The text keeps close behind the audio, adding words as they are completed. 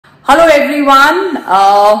Hello everyone,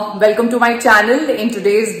 welcome to my channel. In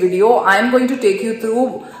today's video, I am going to take you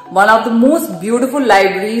through one of the most beautiful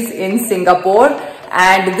libraries in Singapore,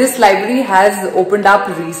 and this library has opened up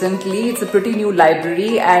recently. It's a pretty new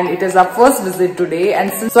library and it is our first visit today, and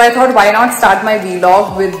so I thought why not start my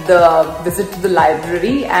vlog with the visit to the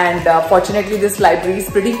library. And fortunately this library is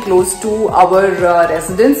pretty close to our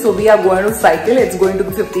residence, so we are going to cycle. It's going to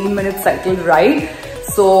be 15-minute cycle ride.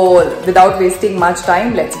 So without wasting much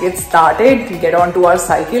time, let's get started, get onto our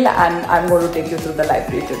cycle, and I'm going to take you through the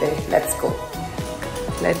library today. Let's go.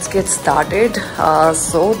 Let's get started.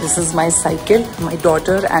 So this is my cycle. My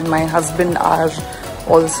daughter and my husband are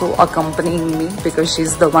also accompanying me because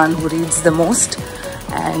she's the one who reads the most.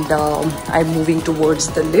 And I'm moving towards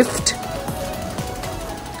the lift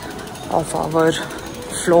of our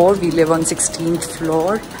floor. We live on 16th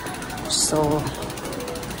floor. So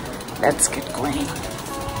let's get going.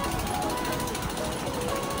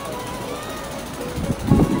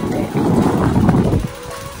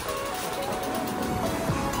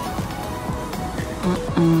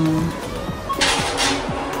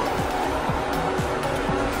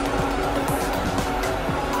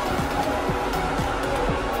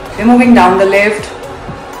 We're moving down the lift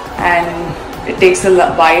and it takes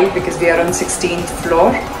a while because we are on 16th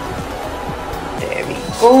floor. There we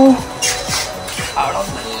go. Out of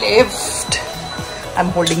the lift. I'm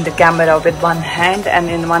holding the camera with one hand and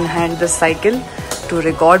in one hand the cycle to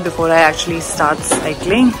record before I actually start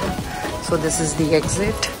cycling. So this is the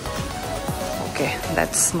exit. Okay,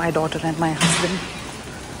 that's my daughter and my husband.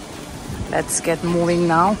 Let's get moving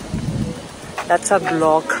now. That's our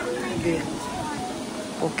block.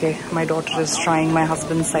 Okay, my daughter is trying my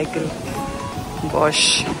husband's cycle.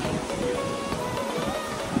 Gosh.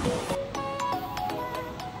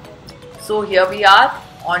 So here we are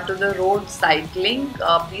onto the road cycling.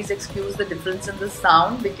 Please excuse the difference in the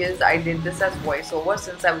sound because I did this as voiceover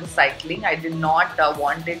since I was cycling. I did not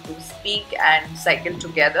want it to speak and cycle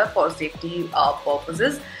together for safety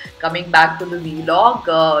purposes. Coming back to the vlog,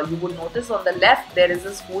 you would notice on the left there is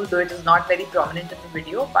a school, though it is not very prominent in the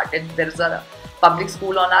video, but there is a public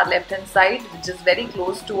school on our left hand side which is very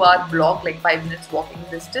close to our block, like 5 minutes walking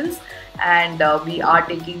distance, and we are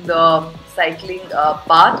taking the cycling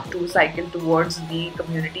path to cycle towards the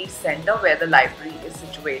community center where the library is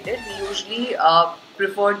situated. We usually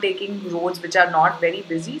prefer taking roads which are not very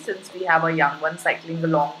busy since we have a young one cycling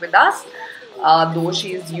along with us. Though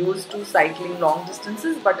she is used to cycling long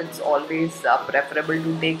distances, but it's always preferable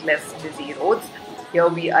to take less busy roads. Here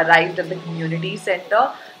we arrived at the community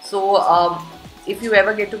center. So if you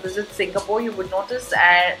ever get to visit Singapore, you would notice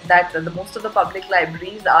that most of the public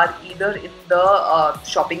libraries are either in the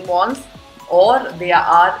shopping malls or they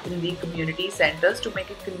are in the community centers to make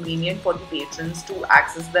it convenient for the patrons to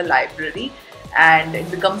access the library. And it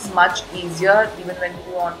becomes much easier even when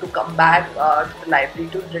you want to come back to the library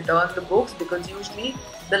to return the books, because usually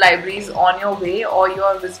the library is on your way or you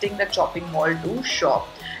are visiting the shopping mall to shop.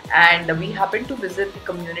 And we happen to visit the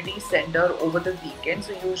community center over the weekend.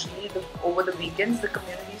 So usually over the weekends the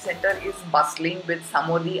community center is bustling with some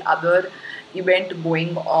or the other event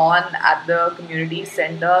going on at the community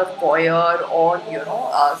center, foyer, or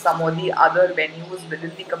some or the other venues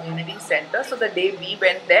within the community center. So the day we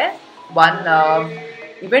went there, one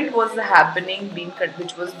event was happening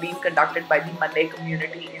which was being conducted by the Malay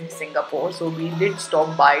community in Singapore. So we did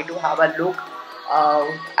stop by to have a look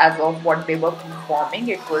as of what they were performing.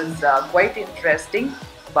 It was quite interesting,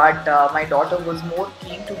 but my daughter was more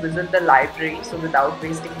keen to visit the library, so without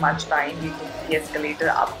wasting much time we took the escalator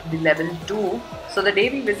up to the level 2. So the day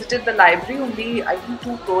we visited the library, only I think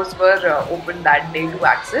 2 floors were open that day to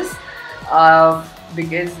access,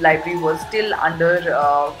 because library was still under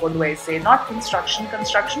what do I say, not construction,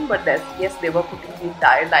 but yes, they were putting the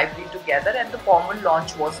entire library together and the formal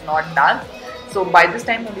launch was not done. So by this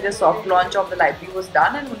time only the soft launch of the library was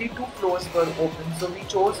done and only 2 floors were open. So we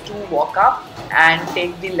chose to walk up and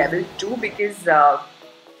take the level 2 because I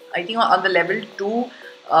think on the level 2,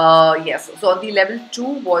 yes, so on the level 2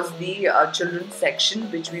 was the children's section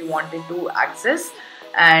which we wanted to access.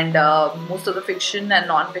 And most of the fiction and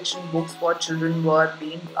non-fiction books for children were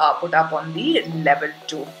being put up on the level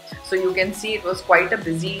 2. So you can see it was quite a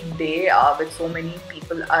busy day with so many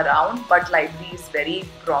people around, but library is very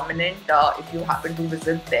prominent if you happen to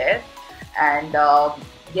visit there. And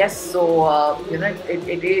yes, so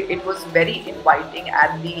it was very inviting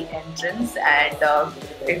at the entrance, and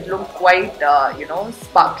it looked quite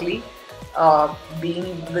sparkly.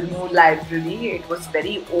 Being the new library, it was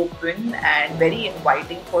very open and very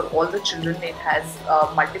inviting for all the children. It has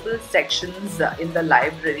multiple sections in the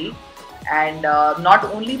library, and not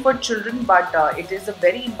only for children, but it is a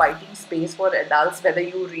very inviting space for adults. Whether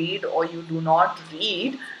you read or you do not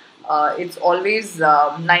read, it's always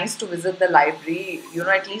nice to visit the library.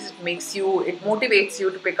 At least it motivates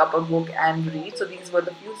you to pick up a book and read. So these were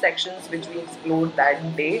the few sections which we explored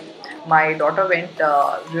that day. My daughter went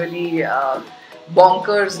really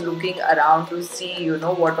bonkers looking around to see,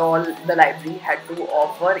 what all the library had to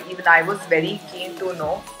offer. Even I was very keen to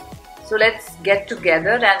know. So let's get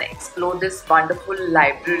together and explore this wonderful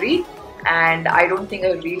library. And I don't think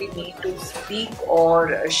I really need to speak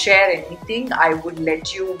or share anything. I would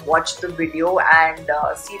let you watch the video and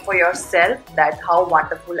see for yourself that how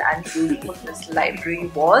wonderful and beautiful this library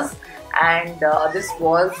was. And this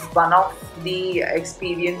was one of the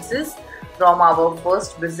experiences from our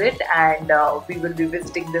first visit, and we will be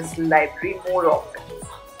visiting this library more often.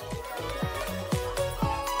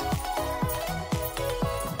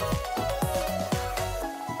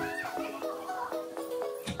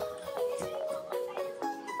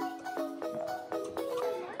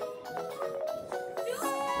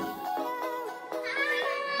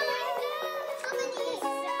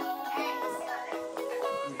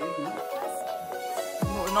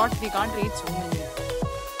 No, not we can't read so many.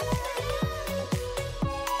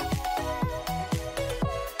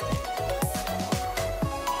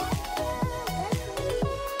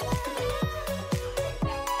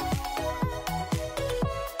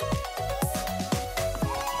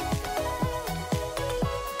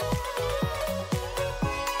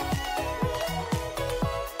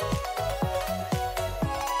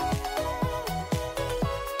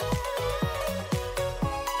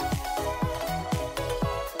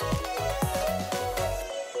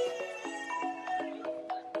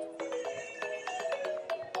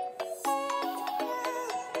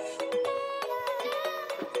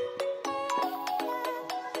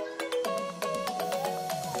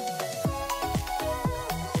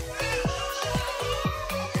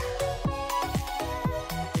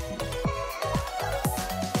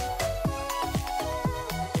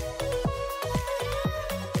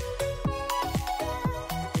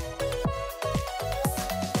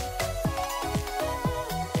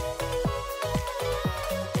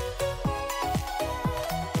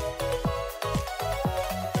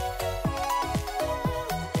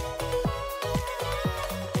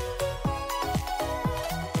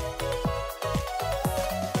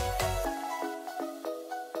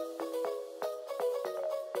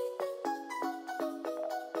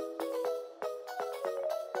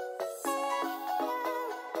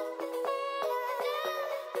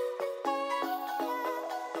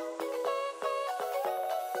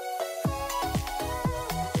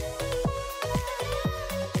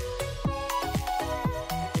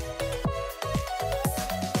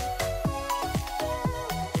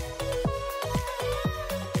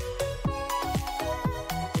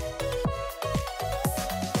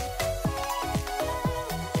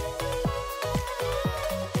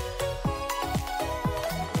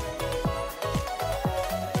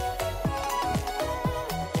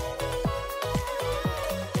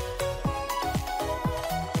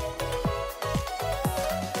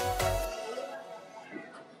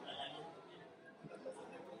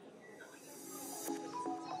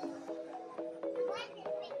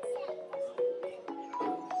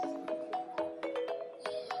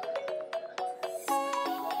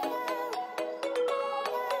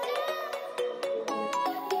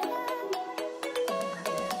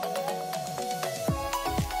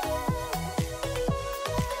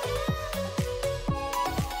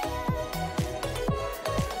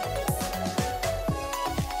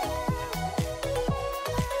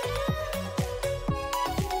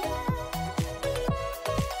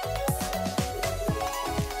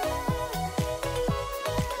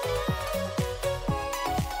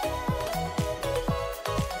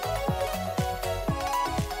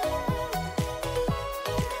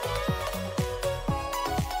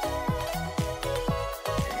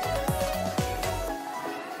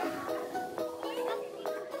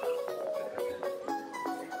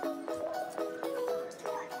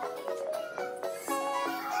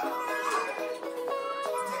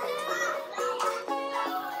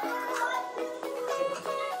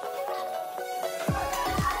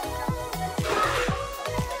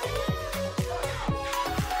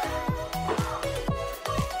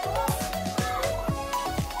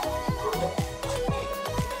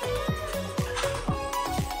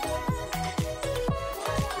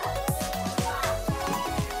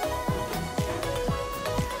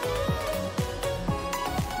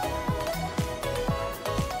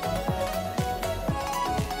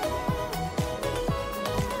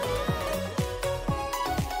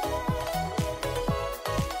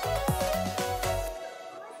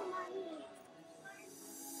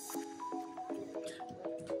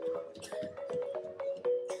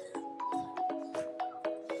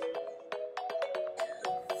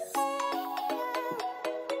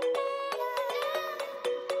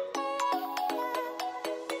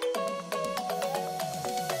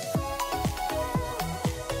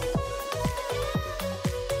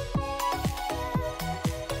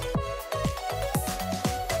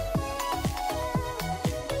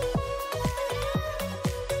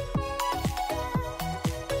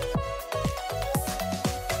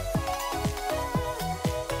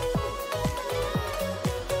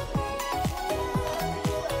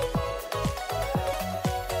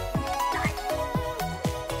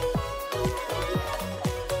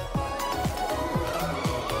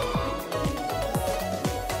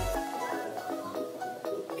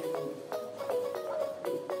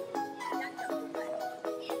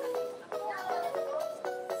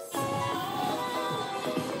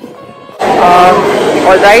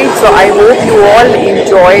 Alright, so I hope you all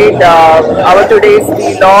enjoyed our today's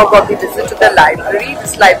vlog of the visit to the library.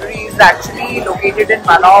 This library is actually located in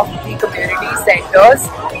one of the community centers.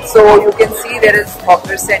 So you can see there is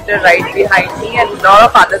hawker center right behind me, and a lot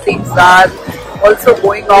of other things are also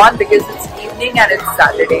going on because it's evening and it's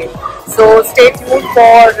Saturday. So stay tuned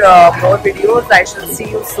for more videos. I shall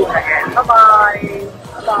see you soon again. Bye bye.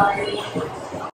 Bye bye.